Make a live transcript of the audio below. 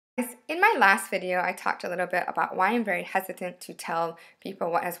In my last video, I talked a little bit about why I'm very hesitant to tell people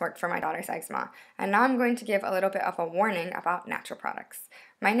what has worked for my daughter's eczema, and now I'm going to give a little bit of a warning about natural products.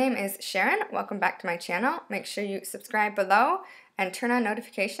 My name is Sharon. Welcome back to my channel. Make sure you subscribe below and turn on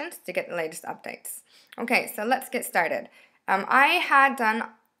notifications to get the latest updates. Okay, so let's get started. I had done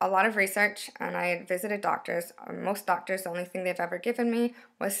a lot of research and I had visited doctors. Most doctors, the only thing they've ever given me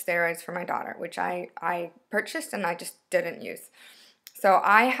was steroids for my daughter, which I purchased and I just didn't use. So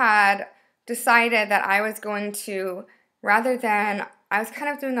I had decided that I was going to, I was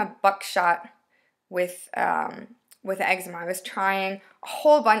kind of doing a buckshot with eczema. I was trying a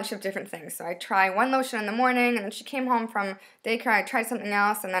whole bunch of different things. So I tried one lotion in the morning, and then she came home from daycare, I tried something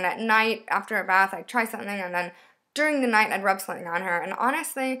else, and then at night, after a bath, I'd try something, and then during the night, I'd rub something on her. And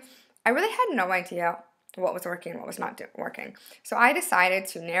honestly, I really had no idea what was working and what was not working. So I decided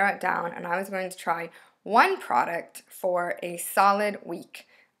to narrow it down, and I was going to try one product for a solid week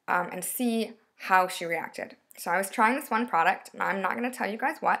and see how she reacted. So I was trying this one product, and I'm not going to tell you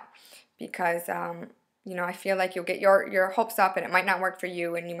guys what, because I feel like you'll get your hopes up and it might not work for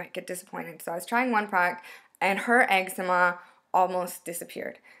you and you might get disappointed. So I was trying one product, and her eczema almost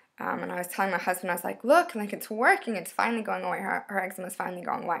disappeared. And I was telling my husband, I was like, look, like it's working, it's finally going away, her eczema is finally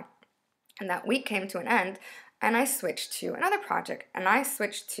going away. And that week came to an end, and I switched to another project, and I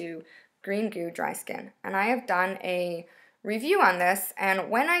switched to Green Goo Dry Skin. And I have done a review on this, and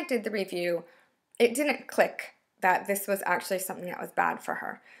when I did the review, it didn't click that this was actually something that was bad for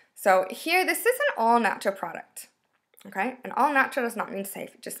her. So here, this is an all-natural product, okay? And all-natural does not mean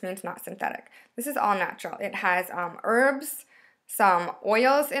safe, it just means not synthetic. This is all-natural. It has herbs, some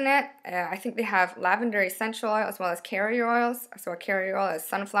oils in it. I think they have lavender essential oil as well as carrier oils. So a carrier oil is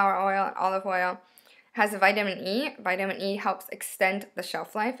sunflower oil and olive oil. Has vitamin E. Vitamin E helps extend the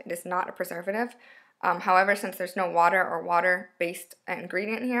shelf life. It is not a preservative. However, since there's no water or water-based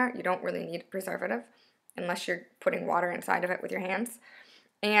ingredient here, you don't really need a preservative unless you're putting water inside of it with your hands.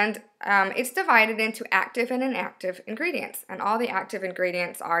 And it's divided into active and inactive ingredients. And all the active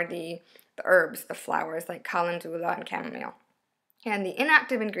ingredients are the herbs, the flowers like calendula and chamomile. And the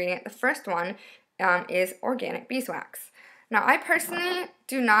inactive ingredient, the first one, is organic beeswax. Now, I personally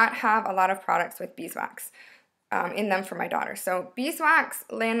do not have a lot of products with beeswax in them for my daughter. So beeswax,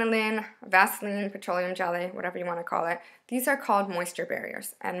 lanolin, Vaseline, petroleum jelly, whatever you want to call it, these are called moisture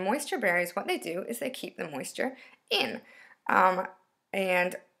barriers. And moisture barriers, what they do is they keep the moisture in.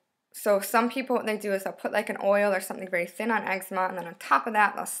 And so some people, what they do is they'll put like an oil or something very thin on eczema, and then on top of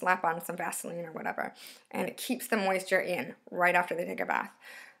that, they'll slap on some Vaseline or whatever. And it keeps the moisture in right after they take a bath.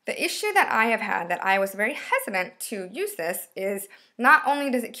 The issue that I have had, that I was very hesitant to use this, is not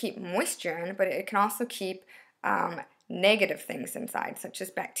only does it keep moisture in, but it can also keep negative things inside, such as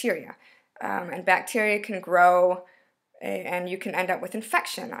bacteria. And bacteria can grow, and you can end up with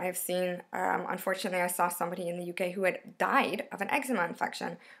infection. I have seen, unfortunately, I saw somebody in the UK who had died of an eczema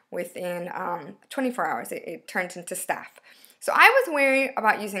infection within 24 hours. It turned into staph. So I was wary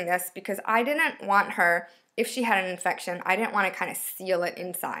about using this because I didn't want her, if she had an infection, I didn't want to kind of seal it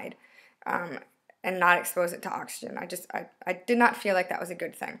inside and not expose it to oxygen. I did not feel like that was a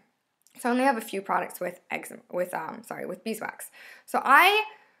good thing. So I only have a few products with beeswax. So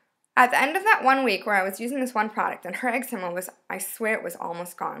at the end of that 1 week where I was using this one product, and her eczema was, I swear it was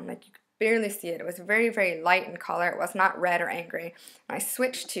almost gone. Like you could barely see it. It was very, very light in color. It was not red or angry. And I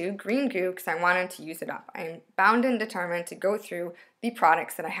switched to Green Goo because I wanted to use it up. I am bound and determined to go through the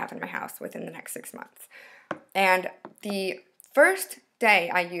products that I have in my house within the next 6 months. And the first day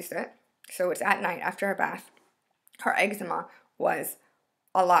I used it, so it's at night after her bath, her eczema was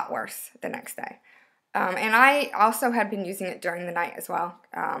a lot worse the next day. And I also had been using it during the night as well,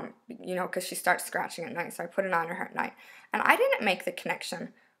 because she starts scratching at night, so I put it on her at night. And I didn't make the connection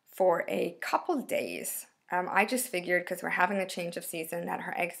for a couple days. I just figured because we're having a change of season that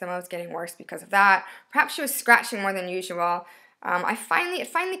her eczema was getting worse because of that. Perhaps she was scratching more than usual. It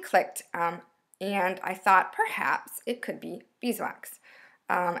finally clicked, and I thought perhaps it could be beeswax.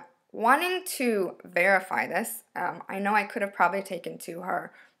 Wanting to verify this, I know I could have probably taken to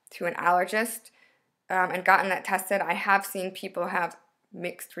an allergist and gotten that tested. I have seen people have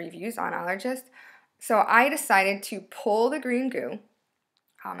mixed reviews on allergists. So I decided to pull the Green Goo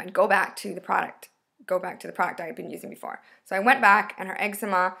and go back to the product I had been using before. So I went back, and her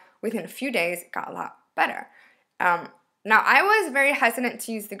eczema within a few days got a lot better. Now, I was very hesitant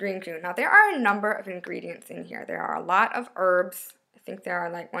to use the Green Goo. Now, there are a number of ingredients in here. There are a lot of herbs. I think there are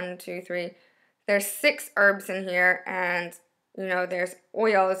like 1, 2, 3. There's 6 herbs in here, and there's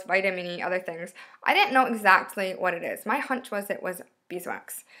oils, vitamin E, other things. I didn't know exactly what it is. My hunch was it was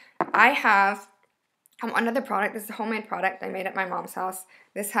beeswax. I have Another product, this is a homemade product I made at my mom's house.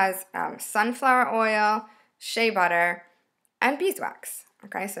 This has sunflower oil, shea butter, and beeswax.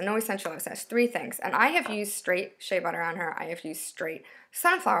 Okay, so no essential oils. That's 3 things. And I have used straight shea butter on her. I have used straight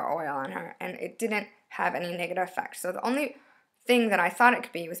sunflower oil on her, and it didn't have any negative effect. So the only thing that I thought it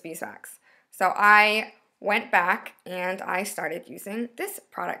could be was beeswax. So I went back and I started using this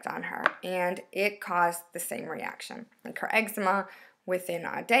product on her, and it caused the same reaction. Like her eczema within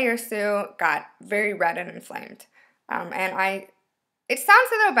a day or so got very red and inflamed. It sounds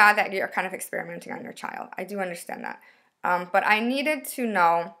a little bad that you're kind of experimenting on your child. I do understand that. But I needed to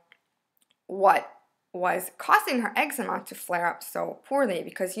know what was causing her eczema to flare up so poorly,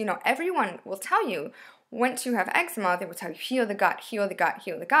 because, you know, everyone will tell you once you have eczema, they will tell you heal the gut, heal the gut,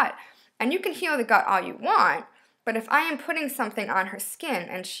 heal the gut. And you can heal the gut all you want, but if I am putting something on her skin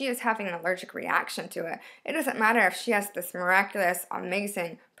and she is having an allergic reaction to it, it doesn't matter if she has this miraculous,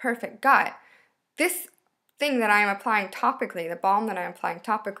 amazing, perfect gut. This thing that I am applying topically, the balm that I am applying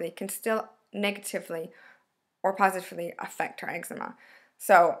topically, can still negatively or positively affect her eczema.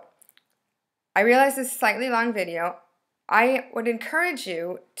 So I realize this is a slightly long video. I would encourage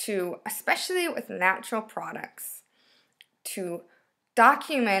you to, especially with natural products, to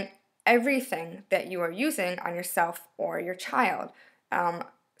document everything that you are using on yourself or your child.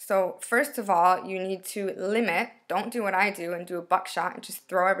 So first of all, you need to limit. Don't do what I do and do a buckshot and just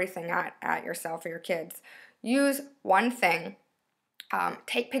throw everything at yourself or your kids. Use one thing.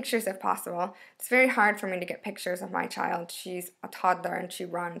 Take pictures if possible. It's very hard for me to get pictures of my child. She's a toddler and she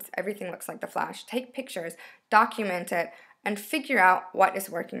runs. Everything looks like the Flash. Take pictures, document it, and figure out what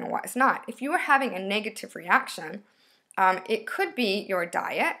is working and what is not. If you are having a negative reaction, it could be your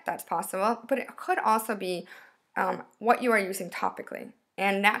diet, that's possible, but it could also be what you are using topically.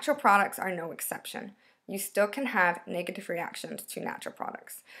 And natural products are no exception. You still can have negative reactions to natural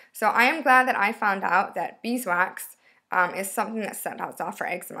products. So I am glad that I found out that beeswax is something that sets off for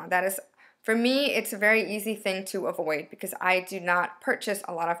eczema. That is, for me, it's a very easy thing to avoid because I do not purchase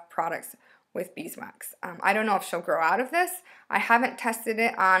a lot of products with beeswax. I don't know if she'll grow out of this. I haven't tested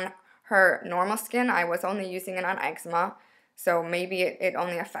it on her normal skin. I was only using it on eczema, so maybe it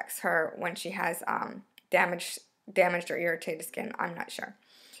only affects her when she has damaged or irritated skin. I'm not sure.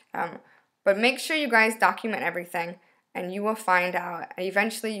 But make sure you guys document everything, and you will find out,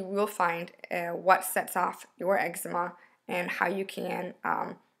 eventually you will find what sets off your eczema and how you can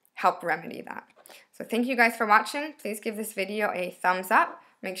help remedy that. So thank you guys for watching. Please give this video a thumbs up.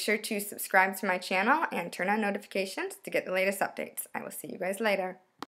 Make sure to subscribe to my channel and turn on notifications to get the latest updates. I will see you guys later.